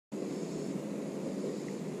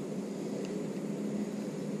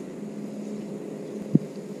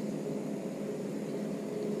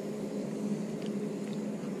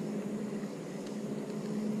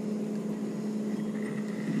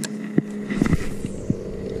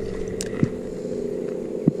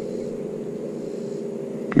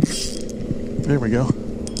There we go.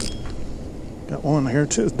 Got one here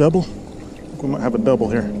too. Double. I think we might have a double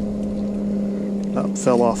here. That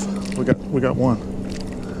fell off. We got one.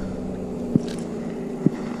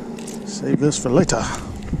 Save this for later.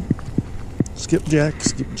 Skipjack,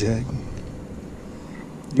 skipjack.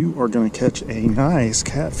 You are going to catch a nice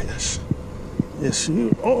catfish. Yes,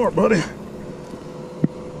 you are, buddy.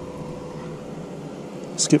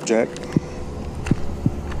 Skipjack.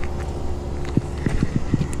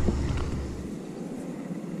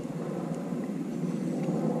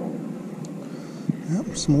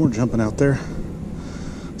 Yep, some more jumping out there.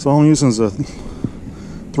 So all I'm using is a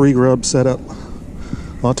 3 grub setup. A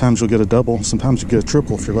lot of times you'll get a double. Sometimes you get a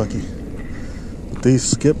triple if you're lucky. But these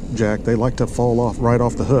skipjack, they like to fall off right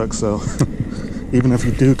off the hook. So even if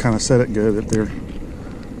you do kind of set it good, if they're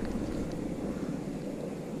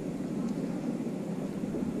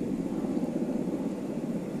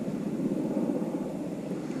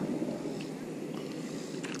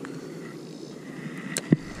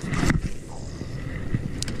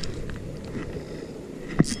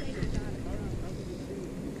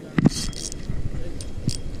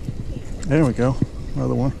there we go,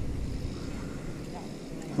 another one.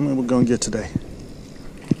 How many we're going to get today?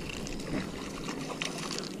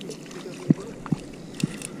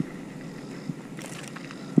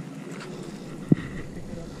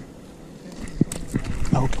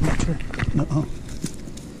 Oh, come up here. No.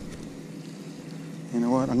 You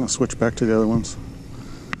know what? I'm going to switch back to the other ones.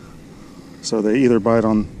 So they either bite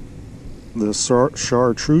on the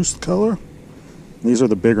chartreuse color. These are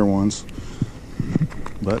the bigger ones.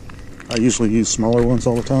 But I usually use smaller ones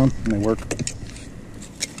all the time, and they work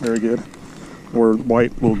very good. Or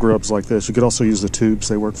white little grubs like this. You could also use the tubes;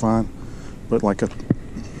 they work fine. But like a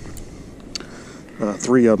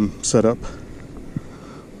 3 of them set up,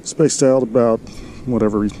 spaced out about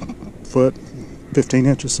whatever foot, 15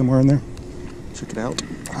 inches somewhere in there. Check it out.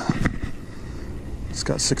 It's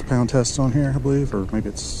got 6-pound tests on here, I believe, or maybe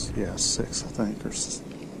it's 6, I think, or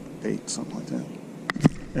 8, something like that.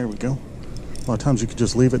 There we go. A lot of times you could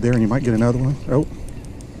just leave it there and you might get another one. Oh.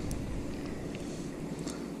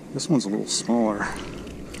 This one's a little smaller.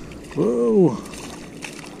 Whoa.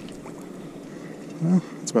 Well,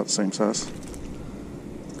 it's about the same size.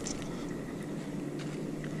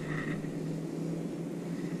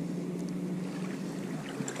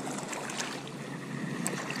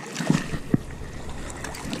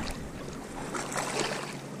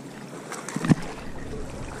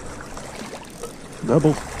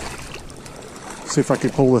 Double. See if I can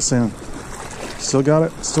pull this in. Still got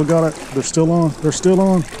it. Still got it. They're still on. They're still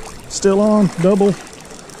on. Still on. Double.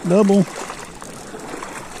 Double.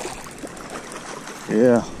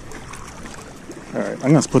 Yeah. Alright.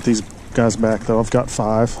 I'm going to put these guys back though. I've got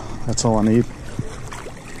 5. That's all I need.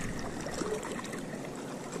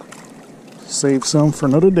 Save some for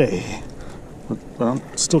another day. But I'm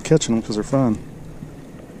still catching them because they're fun.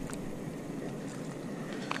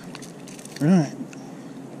 Alright.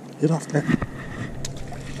 Get off there.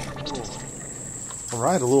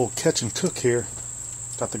 Alright, a little catch and cook here.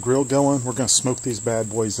 Got the grill going. We're going to smoke these bad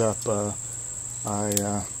boys up.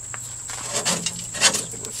 I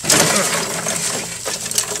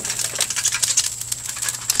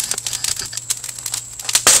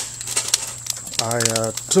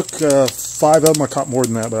took 5 of them. I caught more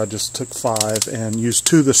than that, but I just took 5 and used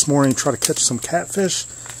 2 this morning to try to catch some catfish.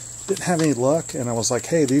 Didn't have any luck, and I was like,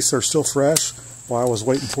 hey, these are still fresh. While I was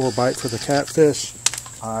waiting for a bite for the catfish,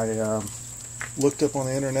 I looked up on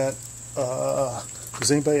the internet, does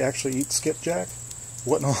anybody actually eat skipjack?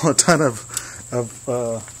 Wasn't a ton of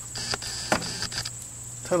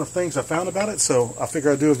things I found about it, so I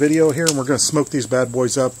figured I'd do a video here, and we're going to smoke these bad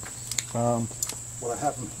boys up. What I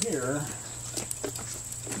have them here,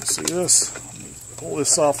 see this? Let me pull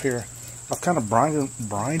this off here. I've kind of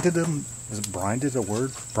brinded them. Is it brinded a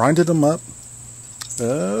word? Brinded them up.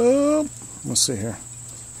 Let's see here.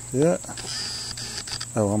 Yeah.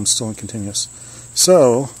 Oh, I'm still in continuous.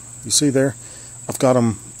 So, you see there, I've got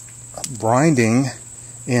them brinding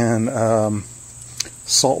in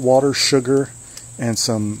salt water, sugar, and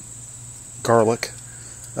some garlic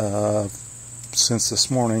since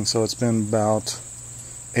this morning. So it's been about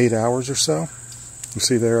 8 hours or so. You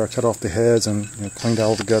see there, I cut off the heads and cleaned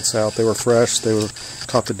all the guts out. They were fresh. They were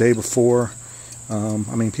caught the day before.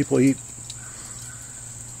 I mean, people eat,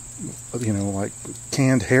 like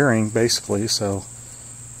canned herring, basically, so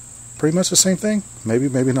pretty much the same thing. Maybe,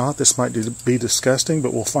 maybe not. This might be disgusting,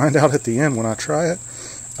 but we'll find out at the end when I try it.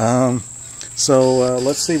 So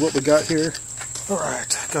let's see what we got here.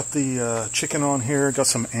 Alright, got the chicken on here. Got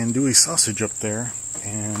some andouille sausage up there.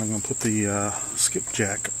 And I'm going to put the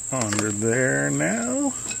skipjack under there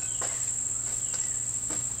now.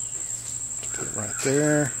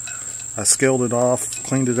 there. I scaled it off,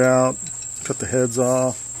 cleaned it out, cut the heads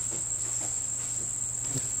off.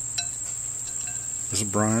 This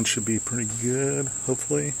brine should be pretty good,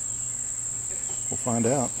 hopefully. We'll find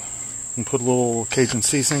out. And put a little Cajun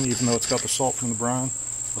seasoning, even though it's got the salt from the brine.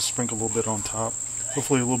 I'll sprinkle a little bit on top.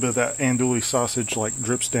 Hopefully a little bit of that andouille sausage like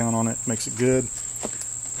drips down on it, makes it good.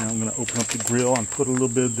 Now I'm going to open up the grill and put a little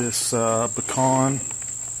bit of this pecan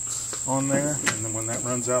on there. And then when that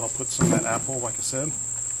runs out, I'll put some of that apple, like I said.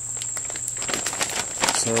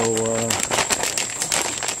 So,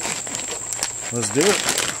 let's do it.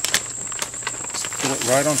 Let's put it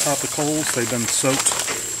right on top of the coals. They've been soaked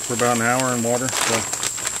for about an hour in water. So,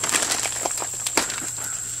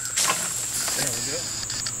 there we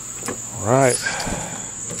go. Alright.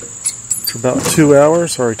 For about 2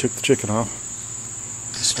 hours, I already took the chicken off.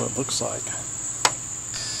 This is what it looks like.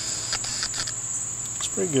 It's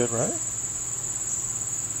pretty good, right?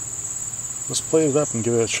 Let's plate it up and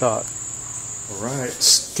give it a shot. Alright,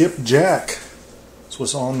 Skipjack. This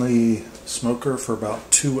was on the smoker for about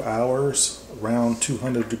 2 hours, around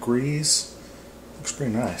 200 degrees. Looks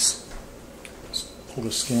pretty nice. Let's pull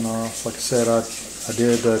the skin off. Like I said, I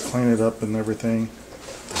did clean it up and everything.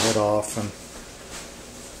 The head off, and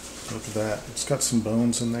look at that. It's got some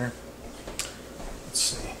bones in there. Let's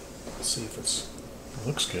see. Let's see if it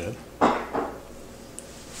looks good. A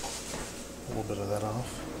little bit of that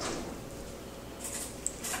off.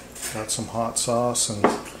 Got some hot sauce and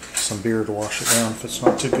some beer to wash it down if it's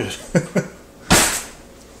not too good.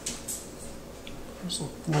 There's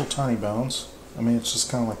little tiny bones. I mean, it's just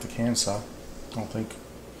kind of like the can style. I don't think.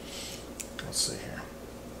 Let's see here.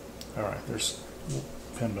 Alright, there's little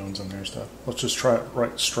pin bones in there and stuff. Let's just try it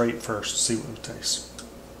right straight first to see what it tastes.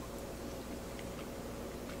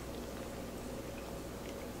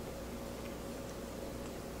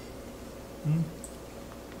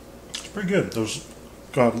 It's pretty good. Those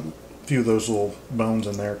got a few of those little bones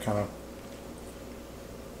in there, kind of.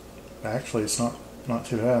 Actually, it's not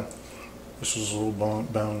too bad. This was little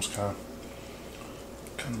bones, kind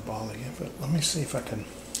of bothering it. But let me see if I can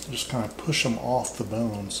just kind of push them off the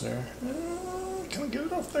bones there. Can I get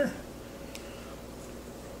it off there?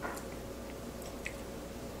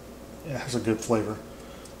 Yeah, it has a good flavor.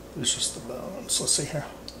 It's just the bones. Let's see here.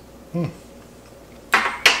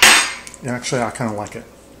 Yeah, actually, I kind of like it.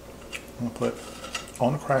 I'm going to put it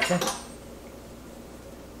on a cracker. Let's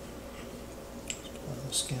pull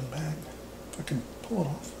the skin back. If I can pull it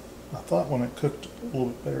off. I thought when it cooked a little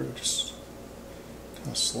bit better to just kind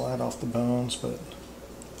of slide off the bones, but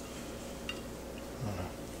I don't know.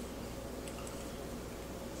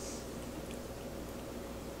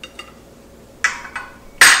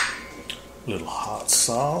 Little hot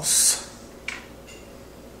sauce.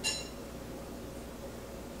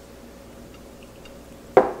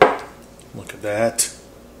 Look at that.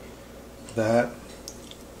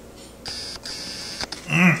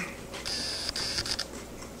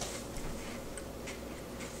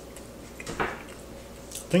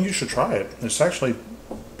 I think you should try it. It's actually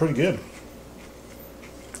pretty good.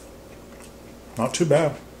 Not too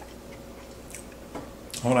bad.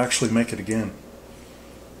 I want to actually make it again.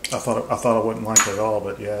 I thought I wouldn't like it at all,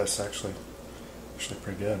 but yeah, it's actually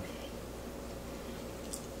pretty good.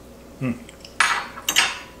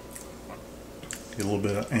 Get a little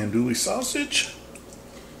bit of andouille sausage,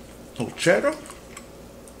 a little cheddar.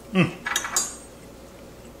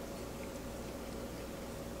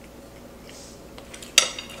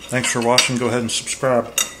 Thanks for watching. Go ahead and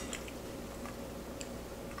subscribe.